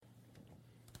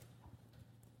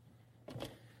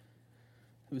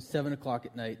It was 7 o'clock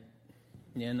at night.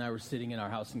 Nan and I were sitting in our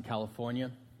house in California,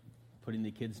 putting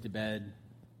the kids to bed,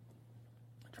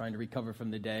 trying to recover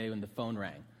from the day when the phone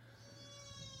rang.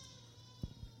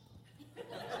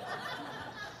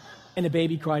 And a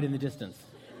baby cried in the distance.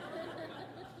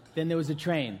 Then there was a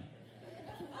train.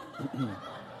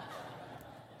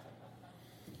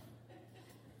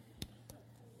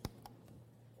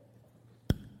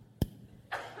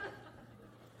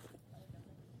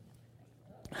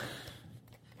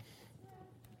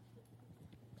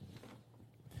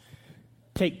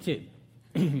 Take two.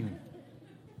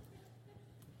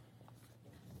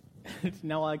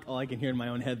 Now all I can hear in my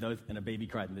own head, though, is, and a baby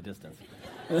cried in the distance.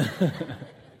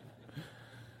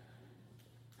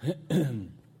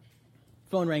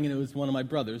 Phone rang, and it was one of my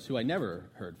brothers, who I never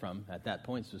heard from at that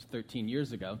point. This was 13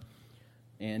 years ago.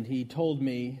 And he told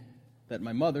me that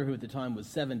my mother, who at the time was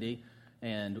 70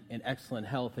 and in excellent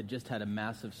health, had just had a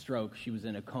massive stroke. She was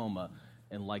in a coma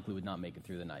and likely would not make it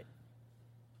through the night.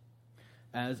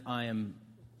 As I am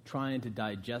trying to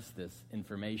digest this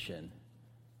information,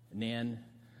 Nan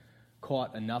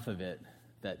caught enough of it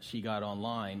that she got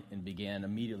online and began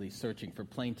immediately searching for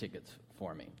plane tickets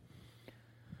for me.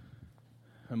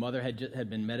 My mother had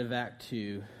been medevaced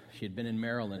she had been in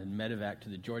Maryland and medevaced to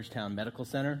the Georgetown Medical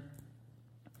Center,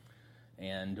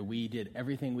 and we did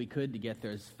everything we could to get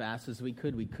there as fast as we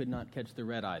could. We could not catch the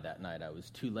red eye that night. I was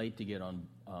too late to get on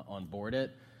board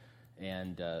it,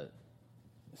 and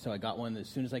so I got one as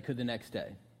soon as I could the next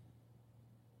day.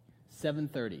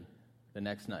 7:30 the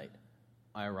next night,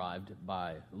 I arrived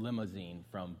by limousine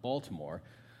from Baltimore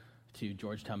to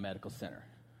Georgetown Medical Center.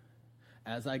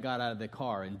 As I got out of the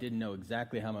car and didn't know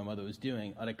exactly how my mother was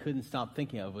doing, what I couldn't stop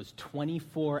thinking of was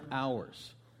 24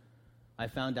 hours. I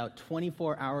found out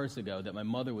 24 hours ago that my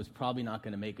mother was probably not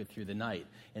going to make it through the night,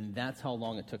 and that's how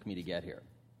long it took me to get here.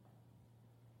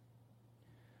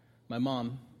 My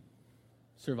mom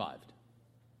survived,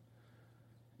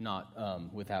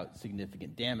 not without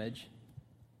significant damage,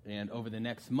 and over the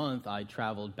next month, I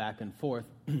traveled back and forth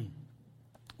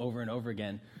over and over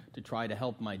again to try to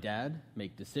help my dad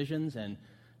make decisions and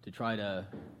to try to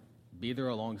be there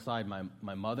alongside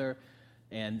my mother.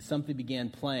 And something began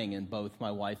playing in both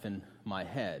my wife and my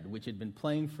head, which had been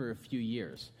playing for a few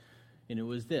years. And it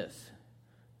was this: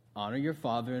 honor your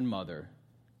father and mother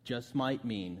just might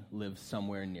mean live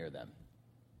somewhere near them.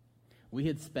 We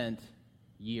had spent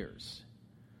years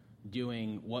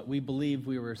doing what we believed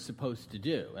we were supposed to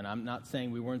do. And I'm not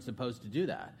saying we weren't supposed to do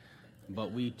that.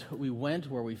 But we went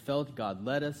where we felt God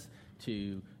led us,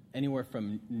 to anywhere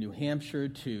from New Hampshire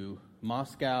to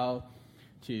Moscow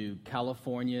to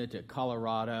California to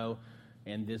Colorado.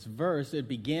 And this verse, it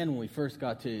began when we first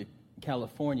got to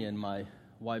California, and my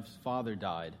wife's father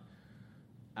died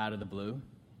out of the blue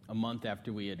a month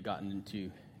after we had gotten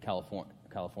into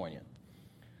California.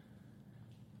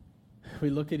 We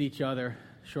looked at each other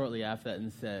shortly after that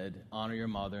and said, honor your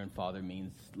mother and father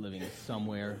means living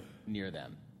somewhere near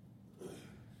them.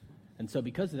 And so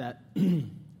because of that,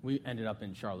 we ended up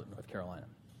in Charlotte, North Carolina.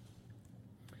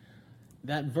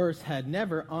 That verse had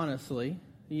never, honestly,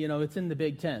 it's in the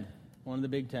Big Ten, one of the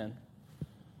Big Ten.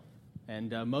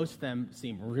 And most of them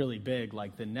seem really big,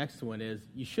 like the next one is,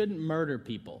 you shouldn't murder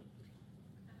people.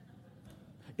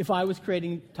 If I was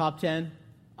creating top 10,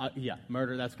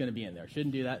 murder, that's going to be in there.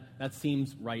 Shouldn't do that. That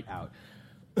seems right out.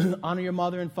 Honor your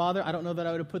mother and father, I don't know that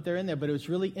I would have put there in there, but it was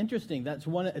really interesting.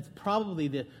 It's probably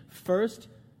the first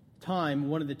time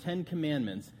one of the 10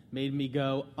 Commandments made me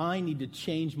go, I need to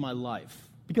change my life.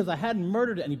 Because I hadn't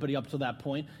murdered anybody up to that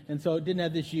point, and so it didn't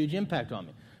have this huge impact on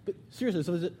me. But seriously,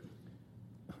 so is it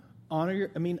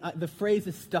the phrase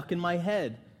is stuck in my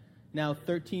head. Now,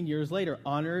 13 years later,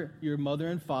 honor your mother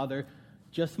and father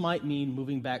just might mean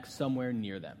moving back somewhere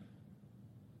near them.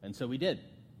 And so we did.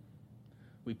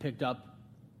 We picked up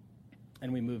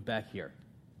and we moved back here.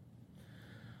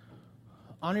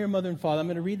 Honor your mother and father. I'm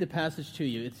going to read the passage to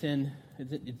you. It's in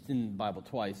the Bible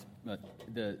twice, but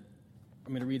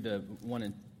I'm going to read the one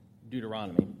in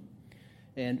Deuteronomy.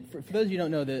 And for those of you who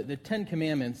don't know, the Ten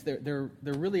Commandments, they're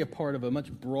really a part of a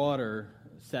much broader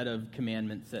set of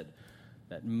commandments that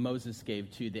Moses gave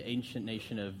to the ancient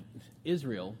nation of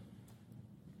Israel.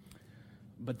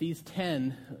 But these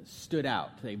 10 stood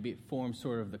out. They formed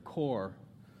sort of the core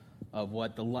of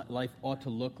what the life ought to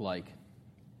look like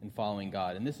in following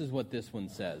God. And this is what this one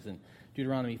says in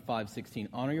Deuteronomy 5:16.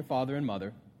 Honor your father and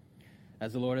mother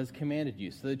as the Lord has commanded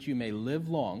you, so that you may live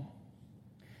long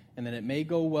and that it may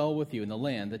go well with you in the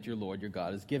land that your Lord your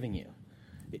God is giving you.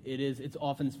 It's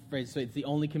often phrased, so it's the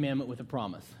only commandment with a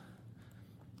promise.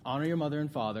 Honor your mother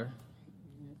and father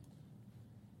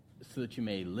so that you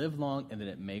may live long and that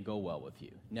it may go well with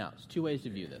you. Now, there's two ways to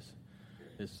view this.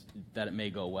 that it may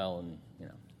go well. And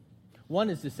one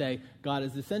is to say, God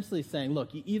is essentially saying,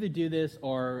 look, you either do this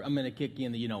or I'm going to kick you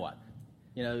in the you-know-what.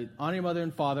 Honor your mother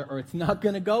and father, or it's not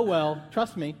going to go well.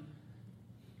 Trust me.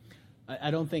 I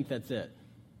don't think that's it.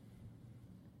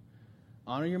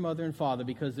 Honor your mother and father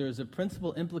because there's a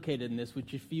principle implicated in this,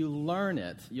 which if you learn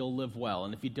it, you'll live well,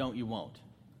 and if you don't, you won't.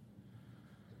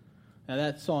 Now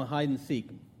that song, Hide and Seek,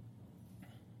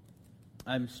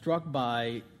 I'm struck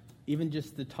by even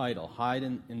just the title, Hide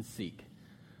and Seek.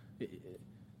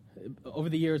 Over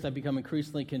the years, I've become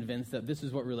increasingly convinced that this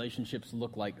is what relationships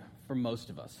look like for most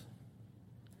of us.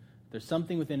 There's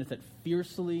something within us that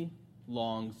fiercely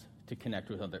longs to connect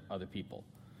with other people,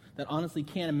 that honestly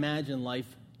can't imagine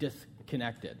life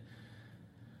disconnected.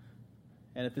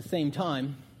 And at the same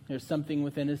time, there's something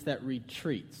within us that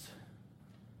retreats,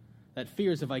 that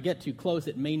fears if I get too close,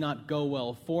 it may not go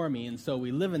well for me. And so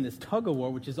we live in this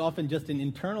tug-of-war, which is often just an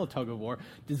internal tug-of-war,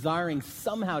 desiring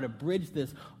somehow to bridge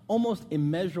this almost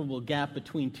immeasurable gap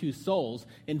between two souls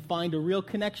and find a real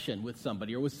connection with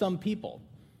somebody or with some people.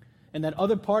 And that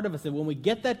other part of us, that when we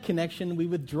get that connection, we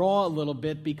withdraw a little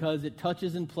bit because it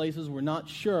touches in places we're not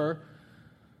sure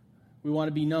we want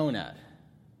to be known at.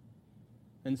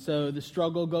 And so the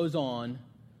struggle goes on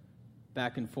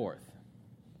back and forth.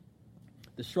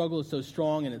 The struggle is so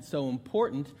strong and it's so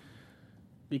important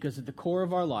because at the core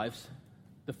of our lives,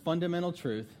 the fundamental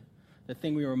truth, the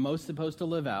thing we were most supposed to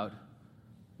live out,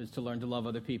 is to learn to love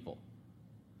other people.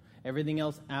 Everything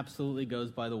else absolutely goes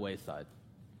by the wayside.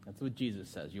 That's what Jesus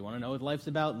says. You want to know what life's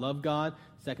about? Love God.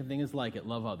 Second thing is like it.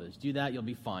 Love others. Do that, you'll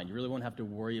be fine. You really won't have to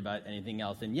worry about anything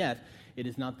else. And yet, it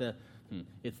is not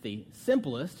it's the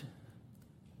simplest.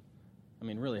 I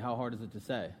mean, really, how hard is it to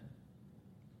say?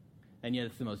 And yet,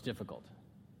 it's the most difficult.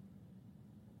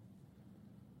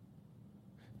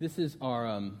 This is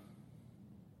our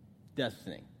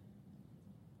destiny.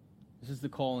 This is the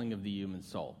calling of the human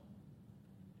soul.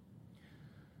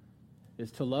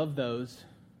 Is to love those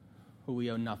who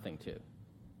we owe nothing to.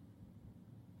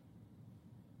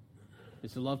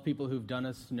 Is to love people who've done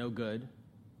us no good,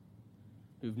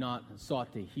 who've not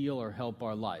sought to heal or help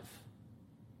our life.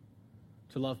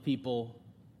 To love people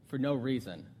for no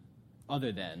reason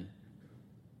other than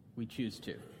we choose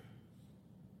to.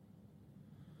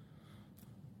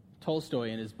 Tolstoy,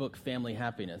 in his book Family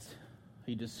Happiness,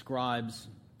 he describes,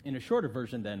 in a shorter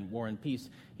version than War and Peace,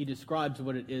 he describes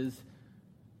what it is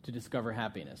to discover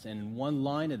happiness. And in one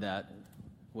line of that,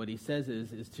 what he says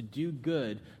is to do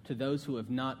good to those who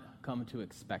have not come to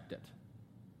expect it.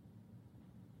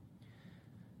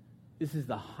 This is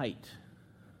the height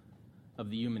of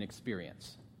the human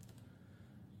experience,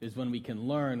 is when we can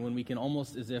learn, when we can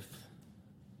almost as if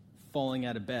falling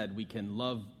out of bed, we can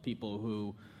love people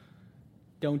who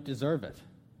don't deserve it.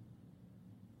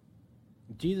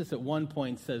 Jesus at one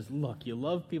point says, look, you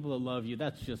love people that love you,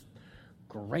 that's just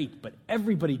great, but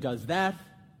everybody does that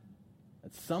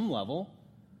at some level.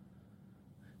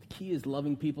 The key is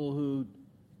loving people who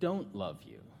don't love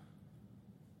you,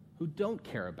 who don't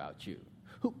care about you,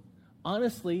 who,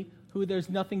 honestly, who there's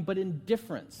nothing but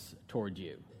indifference toward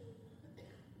you.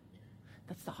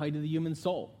 That's the height of the human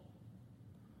soul,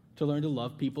 to learn to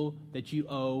love people that you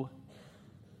owe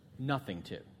nothing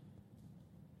to.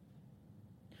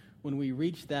 When we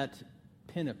reach that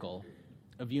pinnacle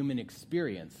of human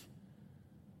experience,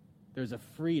 there's a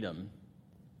freedom,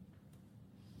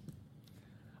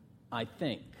 I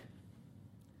think,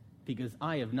 because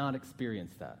I have not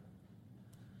experienced that.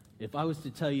 If I was to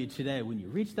tell you today, when you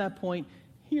reach that point,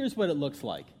 here's what it looks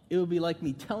like. It would be like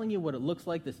me telling you what it looks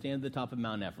like to stand at the top of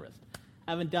Mount Everest.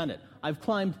 Haven't done it. I've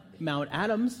climbed Mount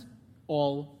Adams,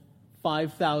 all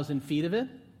 5,000 feet of it.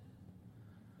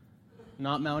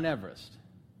 Not Mount Everest.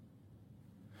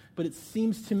 But it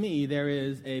seems to me there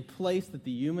is a place that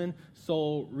the human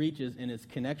soul reaches in its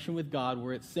connection with God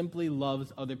where it simply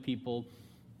loves other people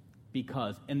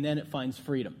because, and then it finds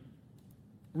freedom.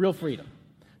 Real freedom.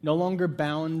 No longer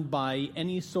bound by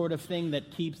any sort of thing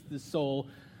that keeps the soul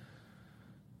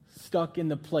stuck in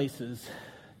the places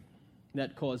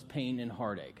that cause pain and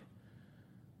heartache.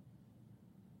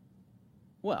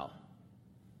 Well,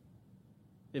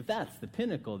 if that's the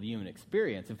pinnacle of the human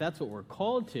experience, if that's what we're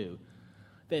called to,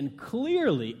 then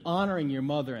clearly honoring your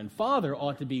mother and father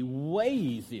ought to be way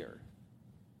easier.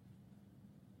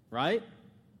 Right?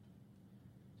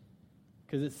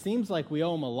 Because it seems like we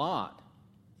owe them a lot.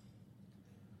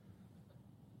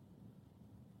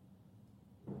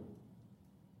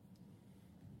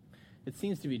 It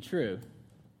seems to be true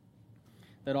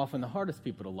that often the hardest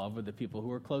people to love are the people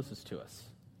who are closest to us.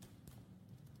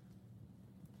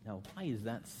 Now, why is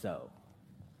that so?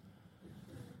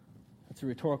 It's a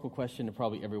rhetorical question, and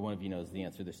probably every one of you knows the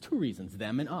answer. There's two reasons,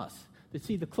 them and us.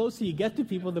 See, the closer you get to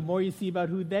people, the more you see about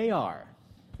who they are.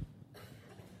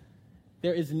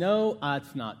 There is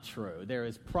it's not true. There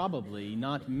is probably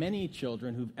not many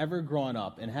children who've ever grown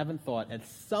up and haven't thought at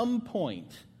some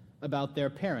point about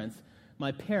their parents,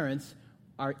 my parents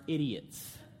are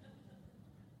idiots.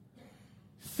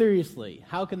 Seriously,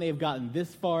 how can they have gotten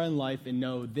this far in life and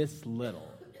know this little?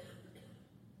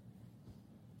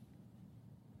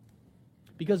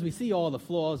 Because we see all the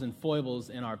flaws and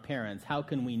foibles in our parents, how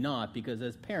can we not? Because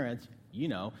as parents,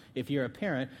 if you're a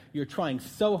parent, you're trying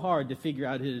so hard to figure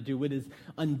out how to do what is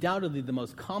undoubtedly the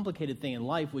most complicated thing in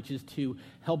life, which is to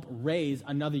help raise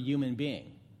another human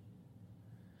being.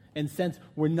 And since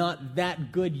we're not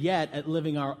that good yet at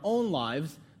living our own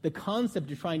lives, the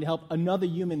concept of trying to help another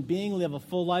human being live a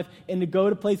full life and to go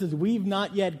to places we've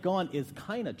not yet gone is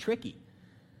kind of tricky.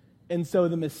 And so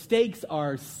the mistakes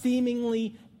are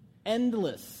seemingly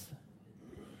endless.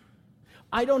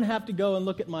 I don't have to go and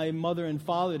look at my mother and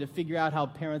father to figure out how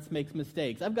parents make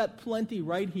mistakes. I've got plenty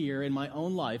right here in my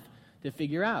own life to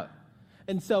figure out.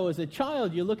 And so as a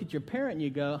child, you look at your parent and you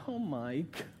go, oh my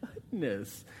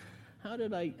goodness, how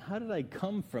did I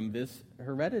come from this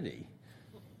heredity?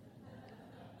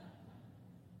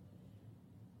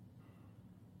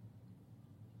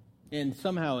 And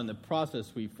somehow in the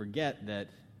process we forget that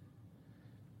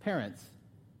parents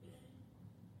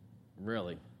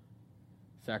really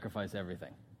sacrifice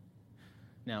everything.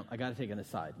 Now, I got to take an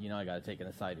aside. I got to take an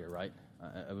aside here, right?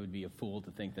 I would be a fool to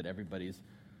think that everybody's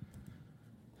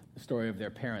story of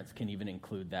their parents can even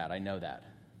include that. I know that.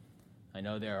 I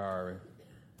know there are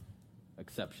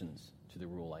exceptions to the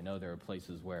rule. I know there are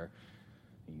places where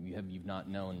you've not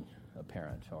known a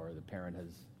parent or the parent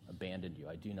has abandoned you.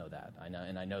 I do know that.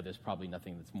 I know there's probably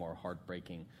nothing that's more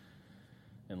heartbreaking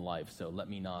in life, so let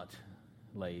me not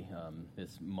lay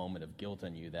this moment of guilt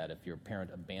on you that if your parent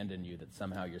abandoned you, that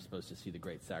somehow you're supposed to see the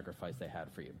great sacrifice they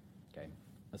had for you. Okay?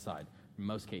 Aside, in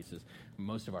most cases,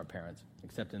 most of our parents,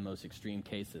 except in most extreme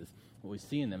cases, what we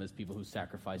see in them is people who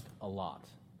sacrificed a lot.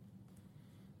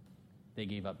 They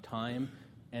gave up time,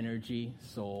 energy,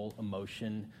 soul,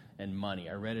 emotion, and money.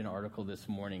 I read an article this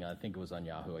morning, I think it was on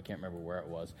Yahoo, I can't remember where it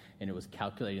was, and it was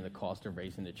calculating the cost of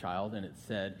raising a child, and it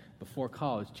said, before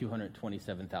college,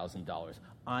 $227,000.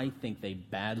 I think they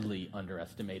badly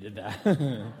underestimated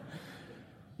that.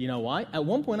 You know why? At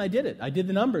one point I did it. I did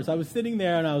the numbers. I was sitting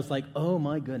there, and I was like, oh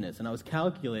my goodness, and I was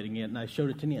calculating it, and I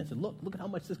showed it to Nia. I said, look at how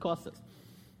much this costs us.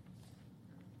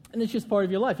 And it's just part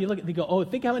of your life. You look at, you go, oh,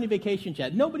 think how many vacations you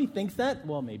had. Nobody thinks that.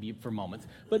 Well, maybe for moments.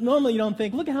 But normally you don't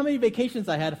think, look at how many vacations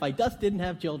I had if I just didn't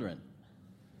have children.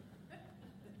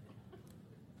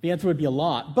 The answer would be a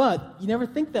lot. But you never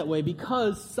think that way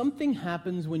because something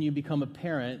happens when you become a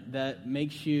parent that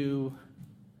makes you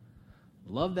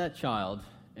love that child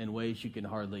in ways you can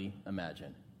hardly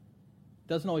imagine. It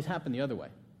doesn't always happen the other way.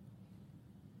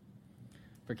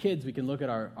 For kids, we can look at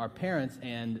our parents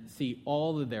and see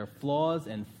all of their flaws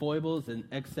and foibles and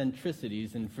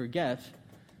eccentricities and forget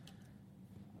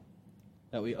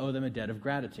that we owe them a debt of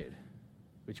gratitude,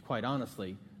 which quite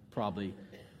honestly probably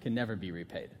can never be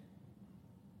repaid.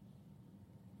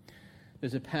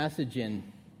 There's a passage in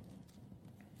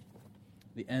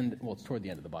the end, well, it's toward the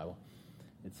end of the Bible.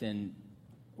 It's in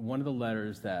one of the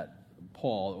letters that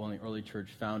Paul, one of the early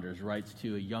church founders, writes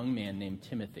to a young man named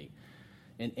Timothy.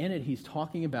 And in it, he's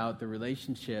talking about the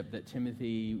relationship that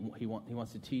Timothy, he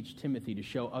wants to teach Timothy to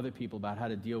show other people about how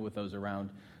to deal with those around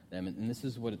them. And this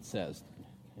is what it says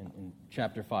in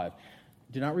chapter 5.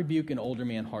 Do not rebuke an older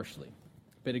man harshly,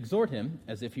 but exhort him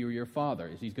as if he were your father.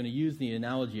 He's going to use the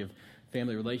analogy of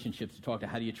family relationships to talk to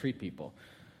how do you treat people.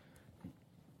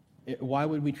 Why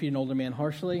would we treat an older man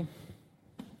harshly?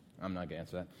 I'm not going to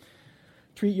answer that.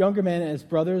 Treat younger men as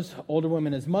brothers, older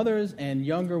women as mothers, and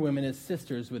younger women as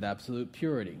sisters with absolute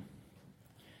purity.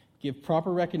 Give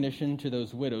proper recognition to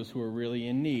those widows who are really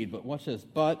in need. But watch this.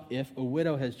 But if a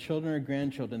widow has children or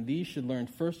grandchildren, these should learn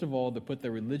first of all to put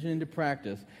their religion into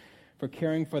practice for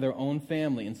caring for their own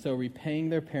family, and so repaying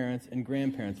their parents and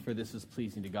grandparents, for this is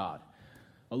pleasing to God.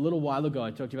 A little while ago,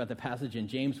 I talked about the passage in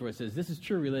James where it says, this is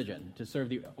true religion, to serve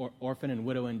the orphan and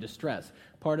widow in distress.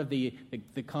 Part of the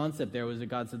concept there was that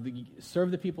God said,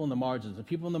 serve the people in the margins. The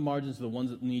people in the margins are the ones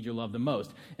that need your love the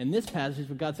most. In this passage,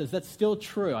 what God says, that's still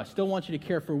true. I still want you to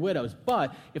care for widows.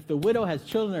 But if the widow has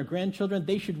children or grandchildren,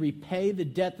 they should repay the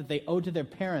debt that they owe to their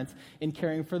parents in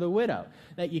caring for the widow.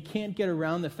 Now, you can't get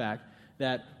around the fact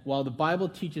that while the Bible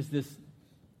teaches this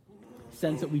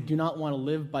sense that we do not want to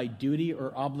live by duty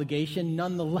or obligation,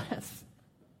 nonetheless,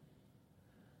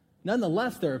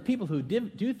 Nonetheless, there are people who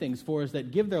do things for us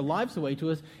that give their lives away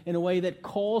to us in a way that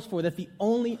calls for that the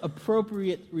only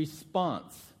appropriate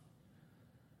response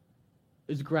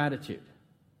is gratitude.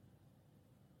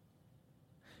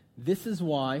 This is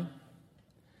why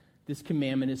this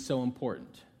commandment is so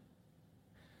important.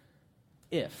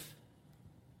 If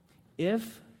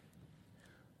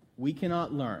we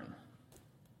cannot learn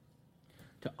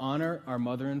to honor our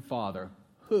mother and father,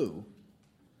 who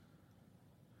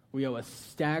we owe a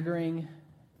staggering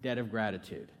debt of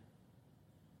gratitude.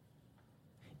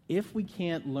 If we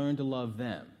can't learn to love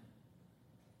them,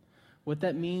 what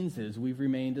that means is we've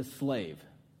remained a slave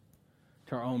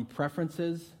to our own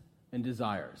preferences and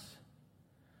desires.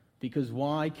 Because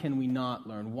why can we not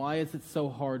learn? Why is it so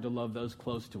hard to love those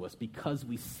close to us? Because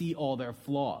we see all their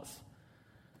flaws.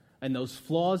 And those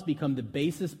flaws become the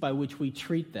basis by which we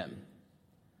treat them,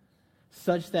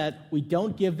 such that we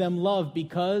don't give them love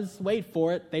because, wait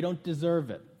for it, they don't deserve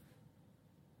it.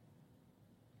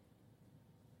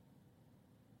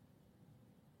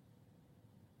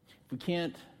 If we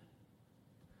can't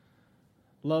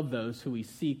love those who we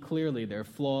see clearly their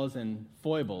flaws and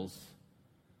foibles,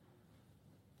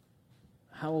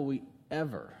 how will we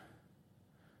ever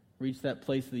reach that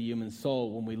place of the human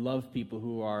soul when we love people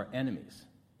who are enemies,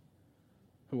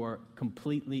 who are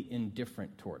completely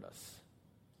indifferent toward us?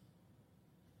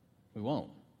 We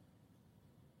won't.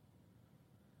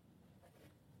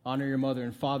 Honor your mother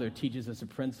and father teaches us a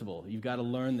principle. You've got to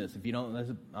learn this. If you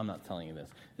don't, I'm not telling you this.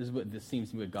 This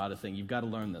seems to be what God is saying. You've got to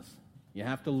learn this. You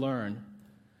have to learn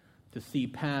to see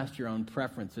past your own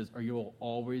preferences, or you will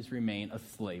always remain a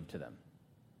slave to them.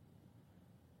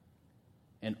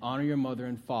 And honor your mother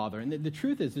and father. And the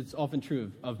truth is, it's often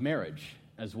true of marriage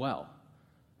as well.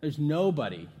 There's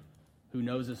nobody who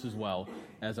knows this as well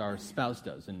as our spouse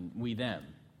does, and we them.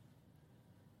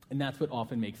 And that's what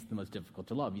often makes it the most difficult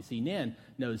to love. You see, Nan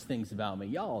knows things about me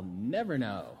y'all never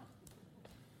know.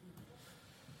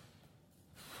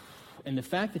 And the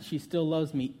fact that she still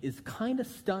loves me is kind of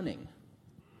stunning.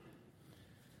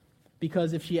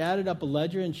 Because if she added up a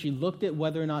ledger and she looked at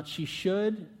whether or not she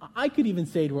should, I could even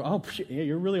say to her, oh,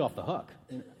 you're really off the hook.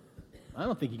 And I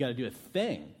don't think you got to do a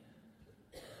thing.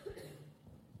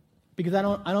 Because I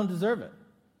don't deserve it.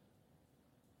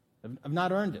 I've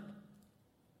not earned it.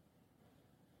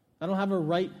 I don't have a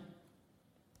right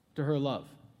to her love.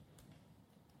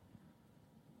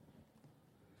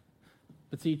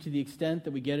 But see, to the extent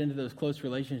that we get into those close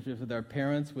relationships with our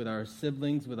parents, with our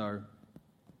siblings, with our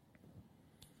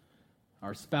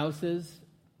spouses,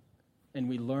 and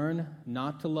we learn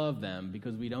not to love them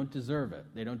because we don't deserve it,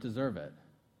 they don't deserve it,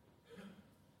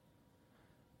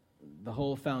 the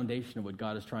whole foundation of what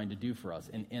God is trying to do for us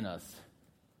and in us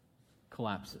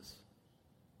collapses.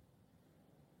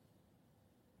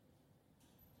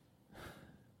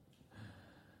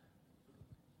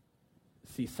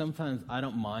 See, sometimes I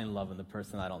don't mind loving the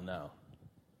person I don't know.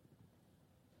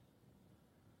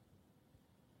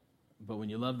 But when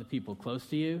you love the people close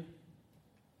to you,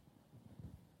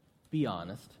 be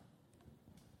honest.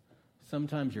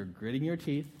 Sometimes you're gritting your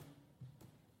teeth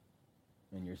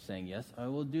and you're saying, yes, I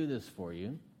will do this for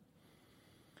you.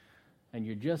 And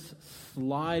you're just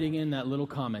sliding in that little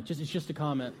comment. It's just a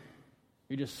comment.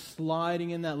 You're just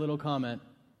sliding in that little comment.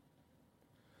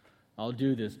 I'll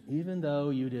do this, even though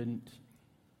you didn't.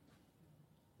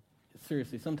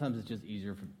 Seriously, sometimes it's just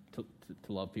easier to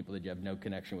love people that you have no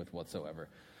connection with whatsoever.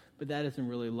 But that isn't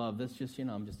really love. That's just,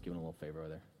 I'm just giving a little favor over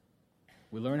there.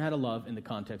 We learn how to love in the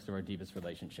context of our deepest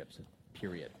relationships,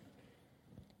 period.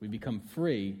 We become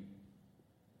free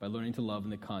by learning to love in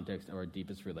the context of our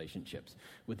deepest relationships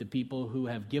with the people who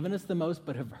have given us the most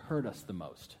but have hurt us the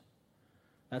most.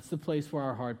 That's the place where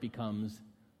our heart becomes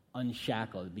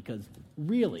unshackled, because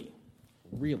really,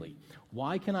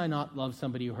 why can I not love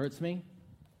somebody who hurts me?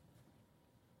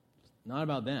 It's not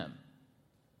about them.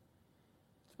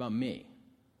 It's about me.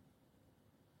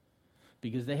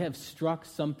 Because they have struck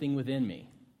something within me,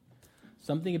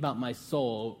 something about my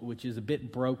soul which is a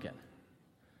bit broken.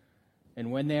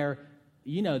 And when they're,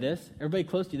 this, everybody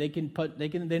close to you,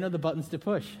 they know the buttons to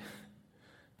push.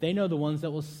 They know the ones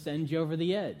that will send you over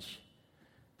the edge.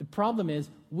 The problem is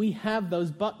we have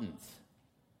those buttons.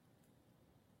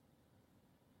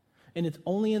 And it's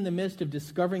only in the midst of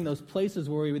discovering those places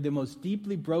where we were the most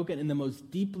deeply broken and the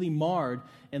most deeply marred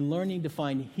and learning to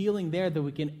find healing there that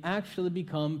we can actually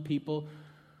become people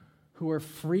who are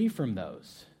free from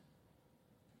those.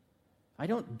 I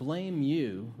don't blame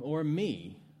you or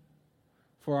me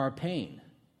for our pain,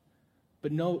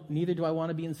 but neither do I want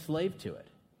to be enslaved to it.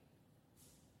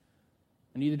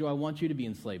 And neither do I want you to be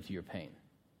enslaved to your pain.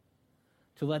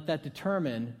 To let that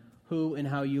determine who and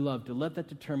how you love, to let that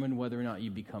determine whether or not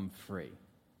you become free.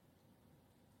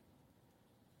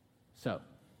 So,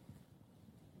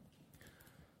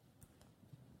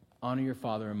 honor your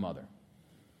father and mother.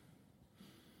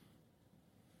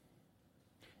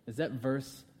 As that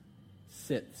verse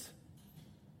sits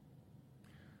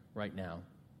right now,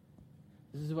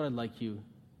 this is what I'd like you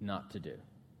not to do.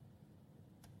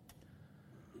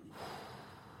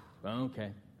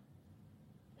 Okay,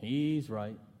 he's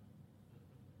right.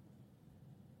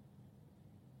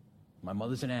 My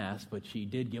mother's an ass, but she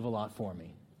did give a lot for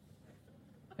me.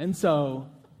 And so,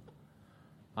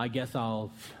 I guess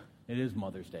it is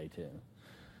Mother's Day too.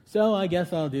 So I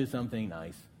guess I'll do something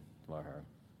nice for her.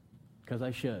 Because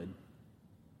I should.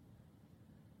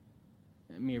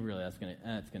 I mean, really,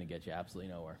 that's gonna get you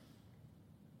absolutely nowhere.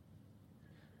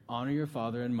 Honor your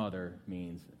father and mother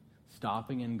means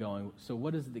stopping and going, so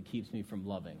what is it that keeps me from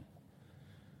loving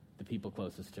the people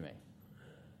closest to me?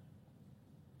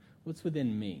 What's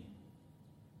within me?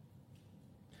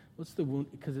 What's the wound?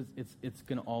 Because it's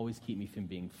going to always keep me from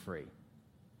being free.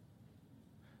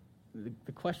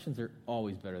 The questions are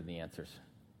always better than the answers.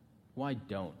 Why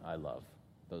don't I love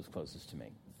those closest to me?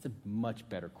 It's a much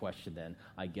better question than,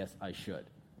 I guess I should.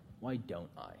 Why don't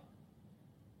I?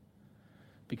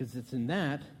 Because it's in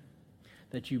that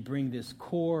you bring this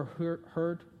core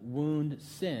hurt, wound,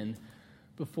 sin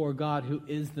before God, who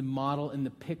is the model and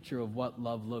the picture of what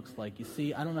love looks like. You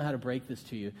see, I don't know how to break this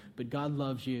to you, but God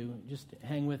loves you. Just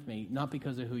hang with me, not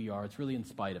because of who you are. It's really in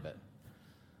spite of it.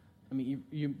 I mean,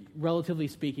 you relatively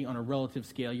speaking, on a relative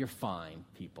scale, you're fine,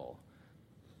 people.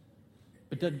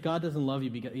 But God doesn't love you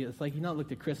because it's like He not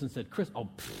looked at Chris and said, Chris,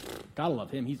 gotta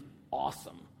love him. He's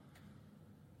awesome.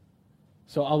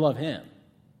 So I'll love him.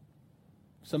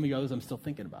 Some of you others, I'm still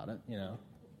thinking about it,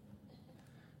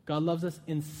 God loves us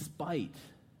in spite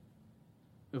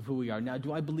of who we are. Now,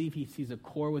 do I believe He sees a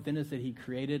core within us that He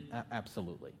created?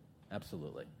 Absolutely.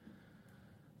 Absolutely.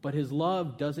 But His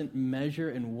love doesn't measure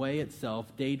and weigh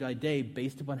itself day by day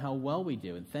based upon how well we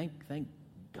do. And thank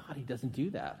God He doesn't do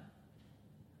that.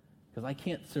 Because I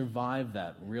can't survive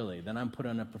that, really. Then I'm put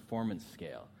on a performance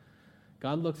scale.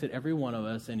 God looks at every one of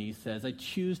us and He says, I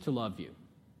choose to love you.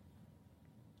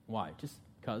 Why? Just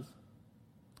because?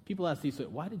 People ask these,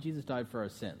 why did Jesus die for our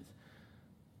sins?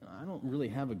 I don't really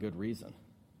have a good reason.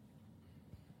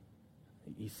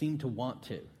 He seemed to want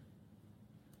to.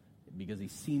 Because He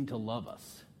seemed to love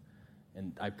us.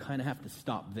 And I kind of have to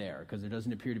stop there because there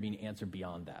doesn't appear to be an answer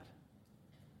beyond that.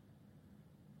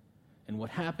 And what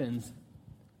happens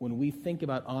when we think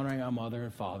about honoring our mother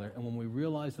and father, and when we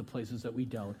realize the places that we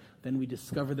don't, then we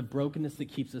discover the brokenness that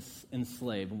keeps us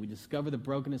enslaved. When we discover the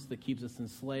brokenness that keeps us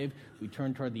enslaved, we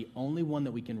turn toward the only one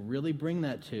that we can really bring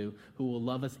that to, who will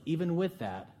love us even with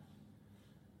that,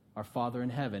 our Father in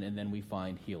heaven, and then we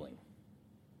find healing.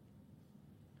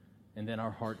 And then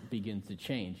our heart begins to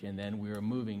change, and then we are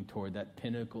moving toward that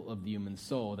pinnacle of the human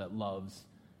soul that loves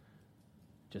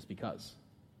just because.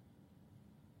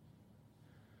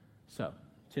 So,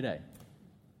 today,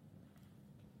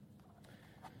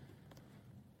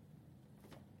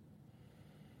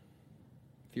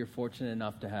 if you're fortunate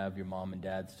enough to have your mom and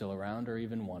dad still around, or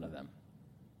even one of them,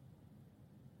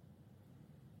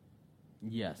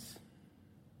 yes,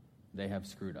 they have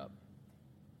screwed up.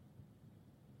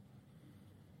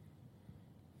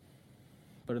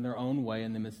 But in their own way,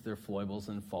 in the midst of their foibles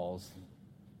and falls,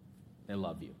 they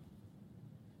love you.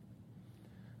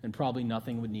 And probably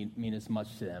nothing would mean as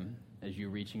much to them as you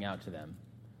reaching out to them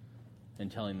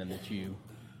and telling them that you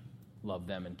love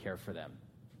them and care for them.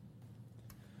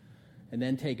 And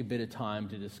then take a bit of time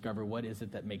to discover what is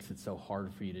it that makes it so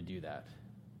hard for you to do that.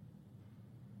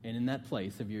 And in that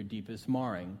place of your deepest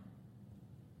marring,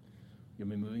 you'll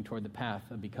be moving toward the path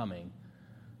of becoming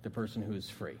the person who is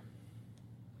free.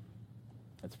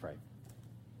 Let's pray.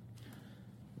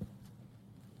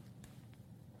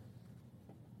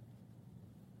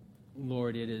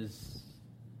 Lord, it is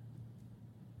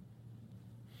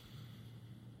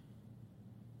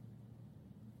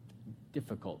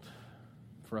difficult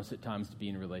for us at times to be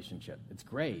in a relationship. It's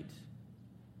great.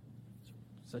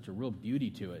 It's such a real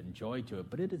beauty to it and joy to it,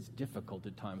 but it is difficult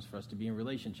at times for us to be in a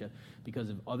relationship because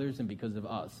of others and because of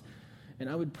us. And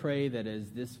I would pray that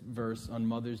as this verse on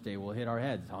Mother's Day will hit our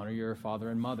heads, honor your father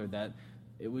and mother, that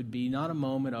it would be not a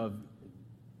moment of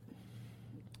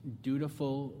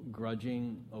dutiful,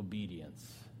 grudging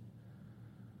obedience,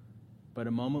 but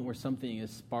a moment where something is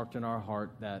sparked in our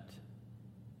heart that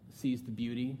sees the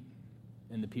beauty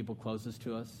in the people closest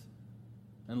to us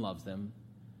and loves them,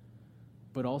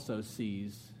 but also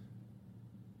sees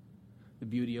the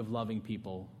beauty of loving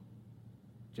people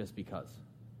just because.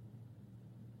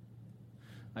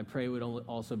 I pray it would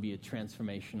also be a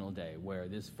transformational day where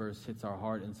this verse hits our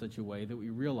heart in such a way that we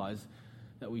realize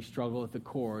that we struggle at the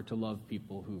core to love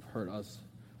people who've hurt us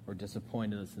or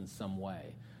disappointed us in some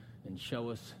way, and show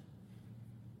us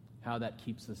how that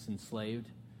keeps us enslaved,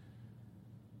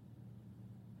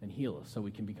 and heal us so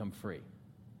we can become free.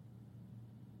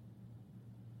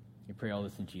 We pray all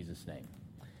this in Jesus' name.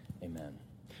 Amen.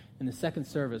 In the second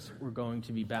service, we're going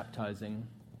to be baptizing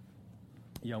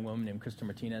a young woman named Kristen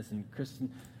Martinez, and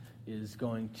Kristen is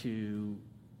going to,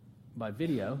 by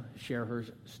video, share her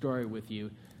story with you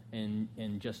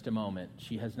in just a moment.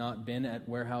 She has not been at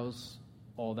Warehouse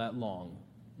all that long,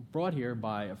 brought here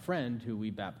by a friend who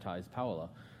we baptized, Paola,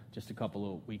 just a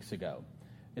couple of weeks ago.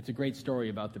 It's a great story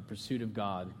about the pursuit of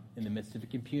God in the midst of a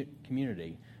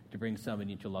community to bring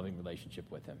somebody into a loving relationship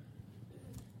with him.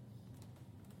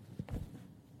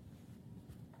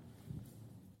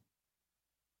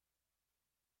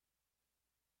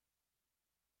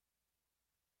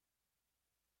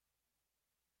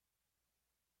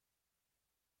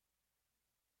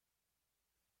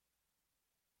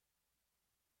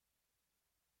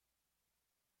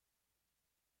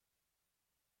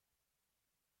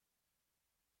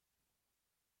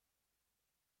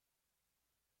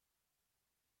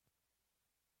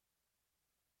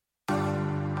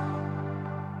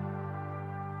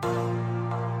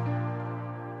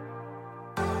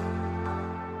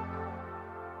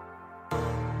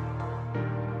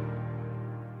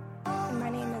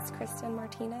 Kristen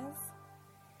Martinez,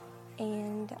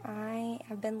 and I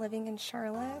have been living in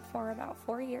Charlotte for about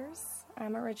 4 years.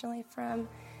 I'm originally from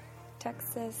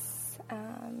Texas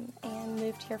and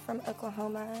moved here from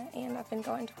Oklahoma, and I've been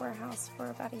going to Warehouse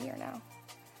for about a year now.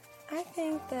 I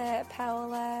think that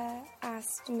Paola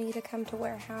asked me to come to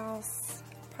Warehouse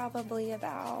probably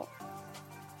about,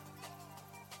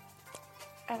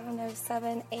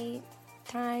 7, 8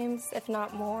 times, if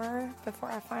not more,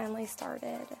 before I finally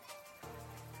started.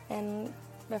 And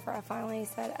before I finally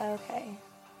said, okay,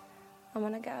 I'm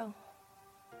going to go.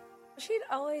 She'd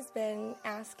always been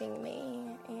asking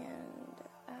me, and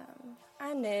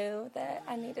I knew that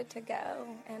I needed to go,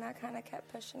 and I kind of kept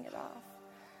pushing it off.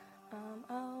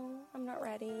 I'm not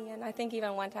ready. And I think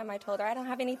even one time I told her, I don't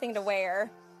have anything to wear.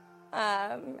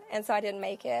 And so I didn't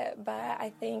make it. But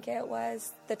I think it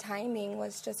was, the timing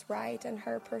was just right, and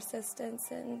her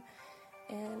persistence and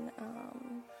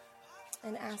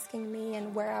asking me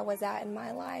and where I was at in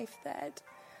my life, that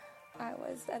I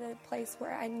was at a place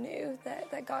where I knew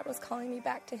that God was calling me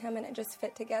back to him, and it just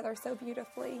fit together so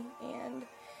beautifully. And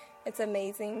it's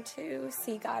amazing to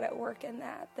see God at work in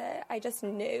that I just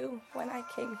knew when I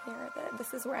came here that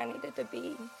this is where I needed to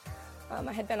be.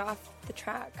 I had been off the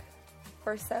track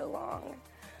for so long,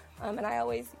 and I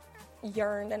always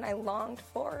yearned and I longed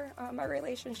for my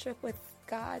relationship with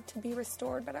God to be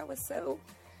restored, but I was so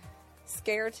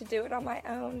scared to do it on my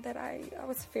own that I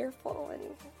was fearful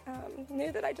and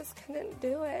knew that I just couldn't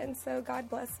do it. And so God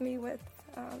blessed me with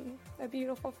a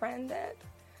beautiful friend that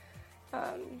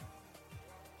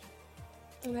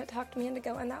talked me into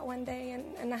going that one day,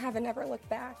 and I haven't ever looked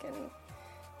back. And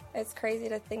it's crazy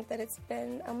to think that it's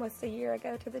been almost a year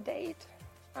ago to the date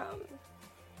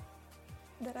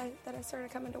that I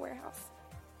started coming to Warehouse.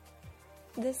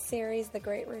 This series, The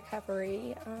Great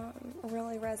Recovery,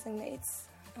 really resonates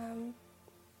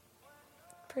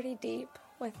pretty deep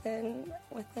within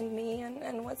me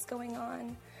and what's going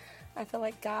on. I feel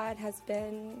like God has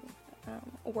been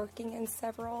working in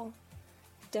several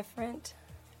different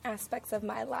aspects of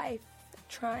my life,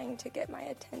 trying to get my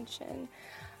attention,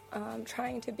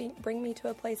 trying to bring me to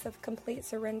a place of complete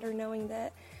surrender, knowing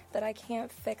that I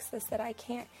can't fix this, that I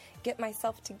can't get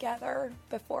myself together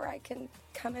before I can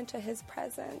come into his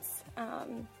presence.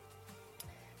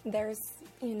 There's,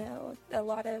 a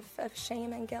lot of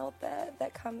shame and guilt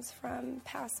that comes from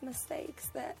past mistakes,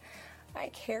 that I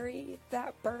carry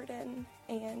that burden,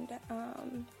 and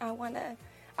I want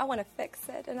to fix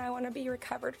it, and I want to be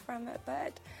recovered from it,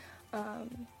 but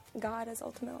God is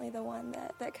ultimately the one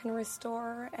that can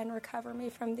restore and recover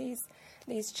me from these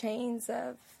chains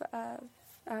of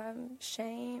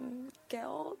shame,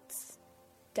 guilt,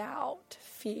 doubt,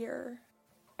 fear.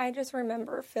 I just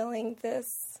remember feeling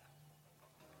this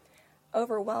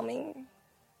overwhelming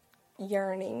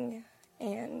yearning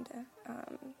and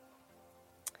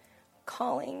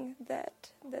calling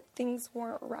that things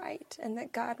weren't right, and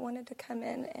that God wanted to come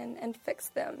in and fix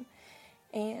them.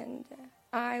 And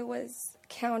I was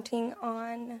counting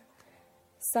on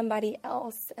somebody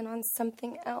else and on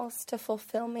something else to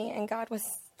fulfill me, and God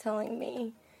was telling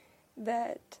me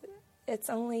that it's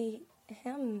only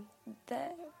him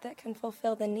that can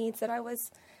fulfill the needs that I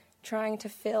was trying to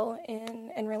fill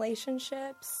in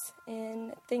relationships,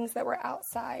 in things that were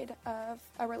outside of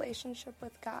a relationship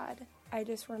with God. I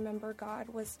just remember God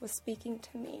was speaking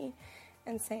to me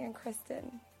and saying,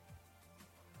 Kristen,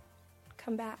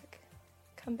 come back.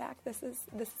 Come back. This is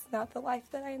not the life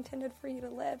that I intended for you to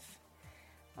live.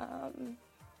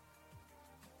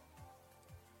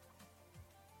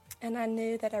 And I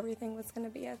knew that everything was going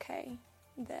to be okay,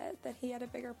 that he had a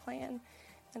bigger plan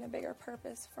and a bigger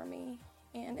purpose for me.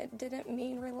 And it didn't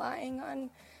mean relying on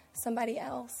somebody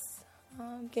else,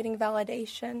 getting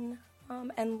validation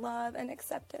and love and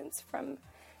acceptance from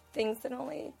things that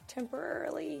only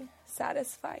temporarily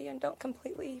satisfy you and don't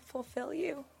completely fulfill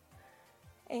you.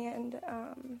 And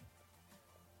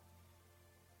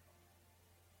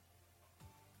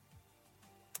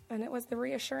it was the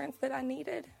reassurance that I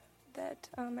needed that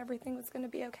everything was going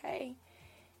to be okay.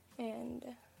 And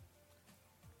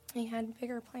he had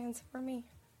bigger plans for me.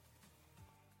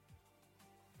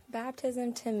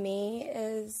 Baptism to me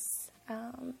is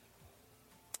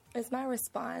my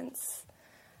response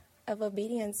of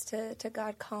obedience to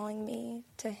God calling me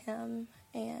to him,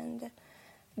 and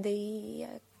the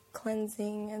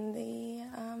cleansing and the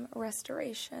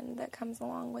restoration that comes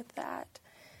along with that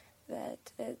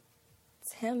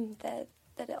it's him that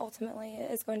it ultimately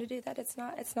is going to do that. It's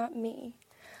not me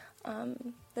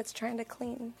that's trying to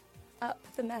clean up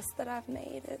the mess that I've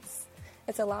made.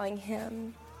 It's allowing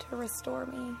him to restore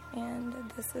me, and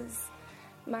this is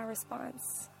my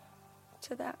response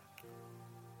to that.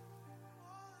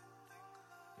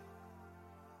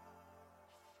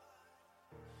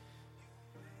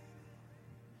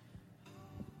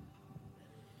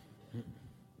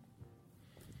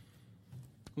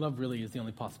 Love really is the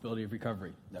only possibility of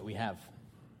recovery that we have.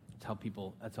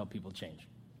 That's how people change.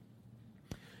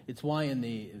 It's why in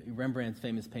the Rembrandt's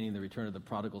famous painting, The Return of the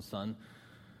Prodigal Son,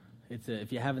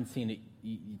 if you haven't seen it,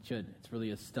 you should. It's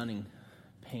really a stunning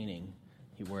painting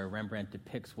where Rembrandt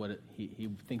depicts what he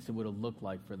thinks it would have looked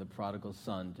like for the prodigal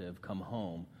son to have come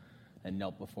home and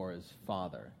knelt before his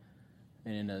father.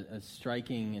 And in a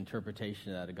striking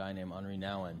interpretation that a guy named Henri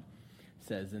Nouwen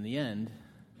says, in the end,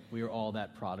 we are all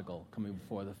that prodigal coming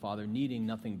before the Father, needing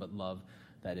nothing but love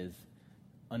that is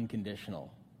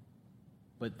unconditional.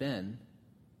 But then,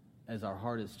 as our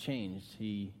heart is changed,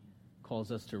 he calls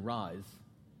us to rise,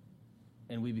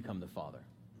 and we become the Father.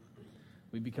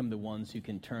 We become the ones who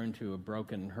can turn to a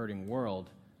broken, hurting world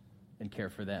and care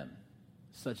for them,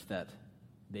 such that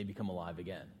they become alive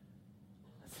again.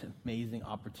 That's an amazing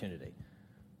opportunity.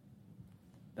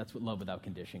 That's what love without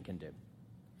condition can do.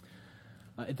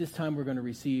 At this time, we're going to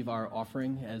receive our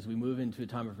offering as we move into a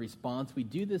time of response. We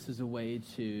do this as a way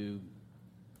to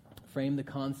frame the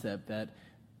concept that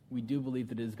we do believe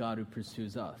that it is God who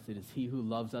pursues us. It is he who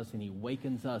loves us, and he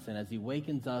wakens us. And as he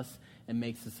wakens us and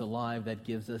makes us alive, that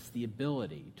gives us the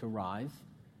ability to rise,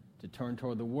 to turn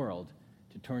toward the world,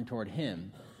 to turn toward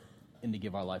him, and to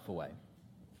give our life away.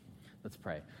 Let's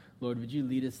pray. Lord, would you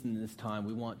lead us in this time?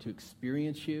 We want to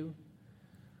experience you,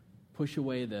 push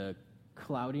away the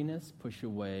cloudiness, push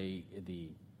away the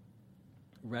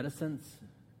reticence,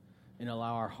 and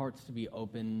allow our hearts to be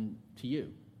open to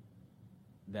you,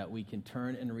 that we can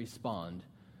turn and respond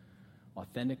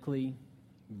authentically,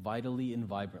 vitally, and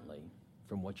vibrantly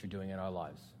from what you're doing in our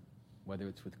lives, whether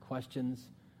it's with questions,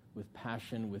 with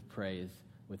passion, with praise,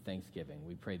 with thanksgiving.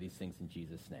 We pray these things in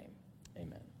Jesus' name.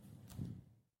 Amen.